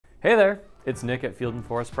Hey there, it's Nick at Field &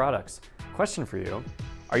 Forest Products. Question for you.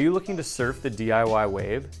 Are you looking to surf the DIY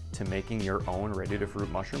wave to making your own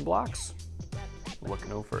ready-to-fruit mushroom blocks? Look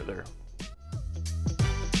no further.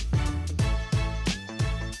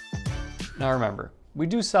 Now remember, we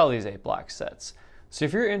do sell these 8-block sets. So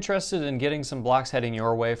if you're interested in getting some blocks heading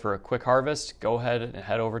your way for a quick harvest, go ahead and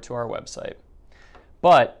head over to our website.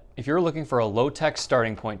 But if you're looking for a low-tech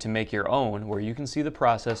starting point to make your own, where you can see the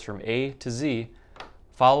process from A to Z,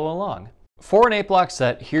 follow along. For an 8-block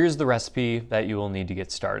set, here's the recipe that you will need to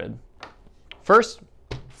get started. First,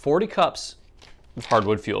 40 cups of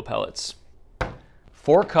hardwood fuel pellets,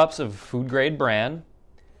 4 cups of food-grade bran,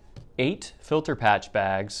 8 filter patch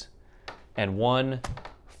bags, and 1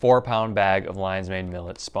 4-pound bag of Lion's Mane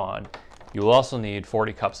millet spawn. You will also need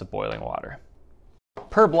 40 cups of boiling water.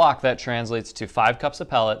 Per block, that translates to 5 cups of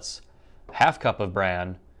pellets, ½ cup of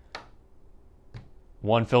bran,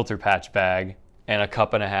 1 filter patch bag, and 1.5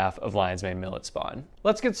 cups of Lion's Mane millet spawn.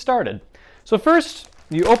 Let's get started. So first,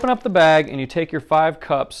 you open up the bag and you take your 5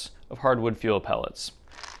 cups of hardwood fuel pellets.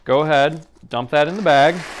 Go ahead, dump that in the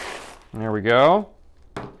bag. There we go.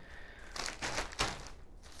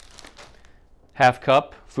 ½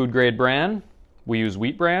 cup food grade bran. We use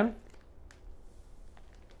wheat bran.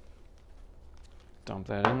 Dump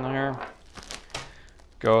that in there.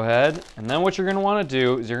 Go ahead, and then what you're going to want to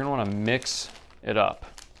do is you're going to want to mix it up.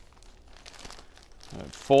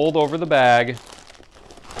 Fold over the bag.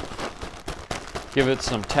 Give it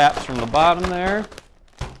some taps from the bottom there.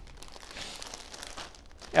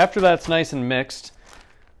 After that's nice and mixed,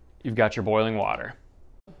 you've got your boiling water.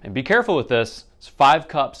 And be careful with this, it's 5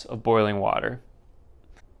 cups of boiling water.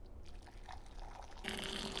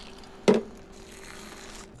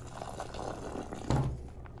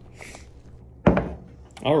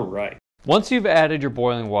 All right. Once you've added your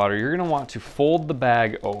boiling water, you're going to want to fold the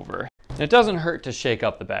bag over. And it doesn't hurt to shake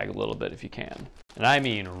up the bag a little bit if you can. And I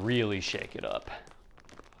mean really shake it up.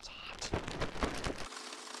 It's hot.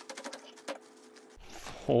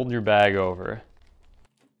 Fold your bag over.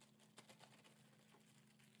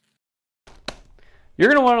 You're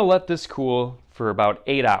going to want to let this cool for about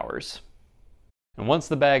 8 hours. And once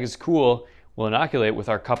the bag is cool, we'll inoculate with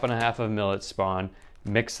our 1.5 cups of millet spawn,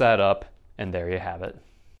 mix that up, and there you have it.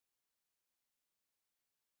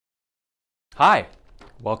 Hi,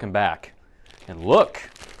 welcome back. And look,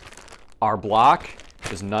 our block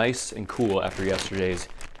is nice and cool after yesterday's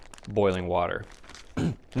boiling water.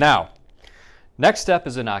 Now, next step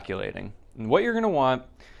is inoculating. And what you're going to want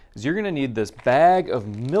is you're going to need this bag of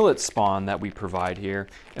millet spawn that we provide here.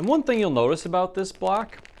 And one thing you'll notice about this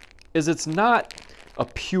block is it's not a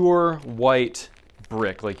pure white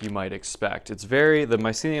brick like you might expect. The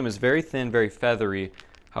mycelium is very thin, very feathery.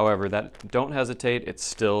 However, don't hesitate, it's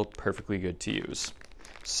still perfectly good to use.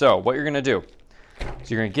 So what you're going to do is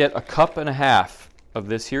you're going to get 1.5 cups of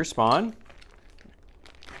this here spawn.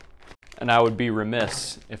 And I would be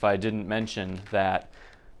remiss if I didn't mention that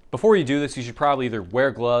before you do this, you should probably either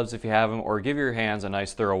wear gloves if you have them or give your hands a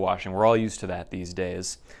nice thorough washing. We're all used to that these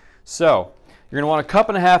days. So you're going to want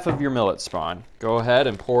 1.5 cups of your millet spawn. Go ahead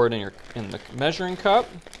and pour it in the measuring cup.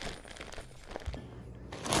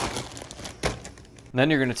 And then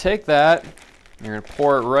you're going to take that and you're going to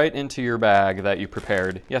pour it right into your bag that you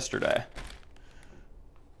prepared yesterday.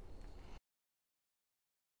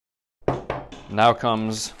 Now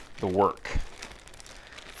comes the work.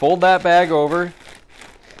 Fold that bag over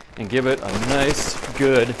and give it a nice,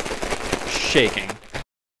 good shaking.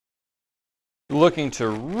 Looking to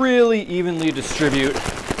really evenly distribute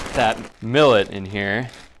that millet in here.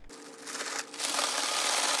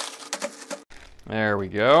 There we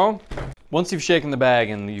go. Once you've shaken the bag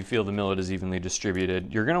and you feel the millet is evenly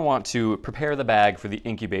distributed, you're going to want to prepare the bag for the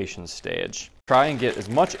incubation stage. Try and get as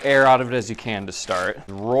much air out of it as you can to start.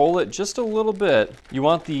 Roll it just a little bit. You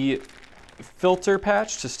want the filter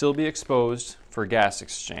patch to still be exposed for gas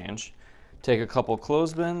exchange. Take a couple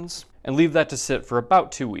clothespins and leave that to sit for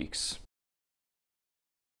about 2 weeks.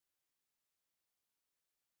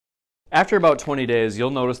 After about 20 days, you'll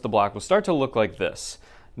notice the block will start to look like this.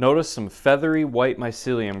 Notice some feathery white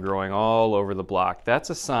mycelium growing all over the block. That's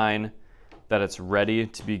a sign that it's ready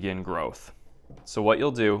to begin growth. So what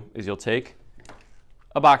you'll do is you'll take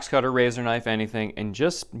a box cutter, razor knife, anything, and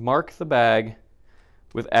just mark the bag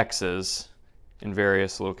with X's in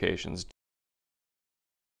various locations.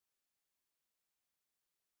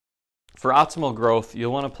 For optimal growth,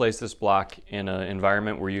 you'll want to place this block in an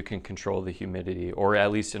environment where you can control the humidity, or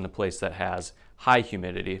at least in a place that has high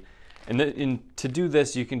humidity. And to do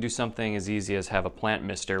this, you can do something as easy as have a plant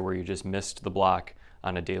mister where you just mist the block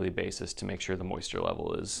on a daily basis to make sure the moisture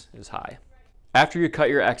level is high. After you cut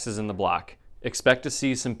your X's in the block, Expect to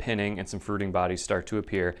see some pinning and some fruiting bodies start to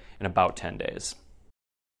appear in about 10 days.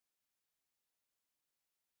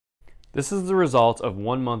 This is the result of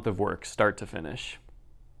 1 month of work, start to finish.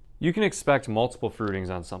 You can expect multiple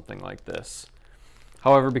fruitings on something like this.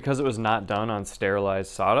 However, because it was not done on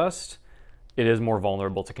sterilized sawdust, it is more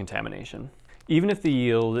vulnerable to contamination. Even if the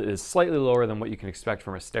yield is slightly lower than what you can expect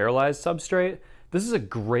from a sterilized substrate, this is a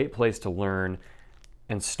great place to learn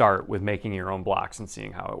and start with making your own blocks and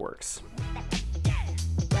seeing how it works.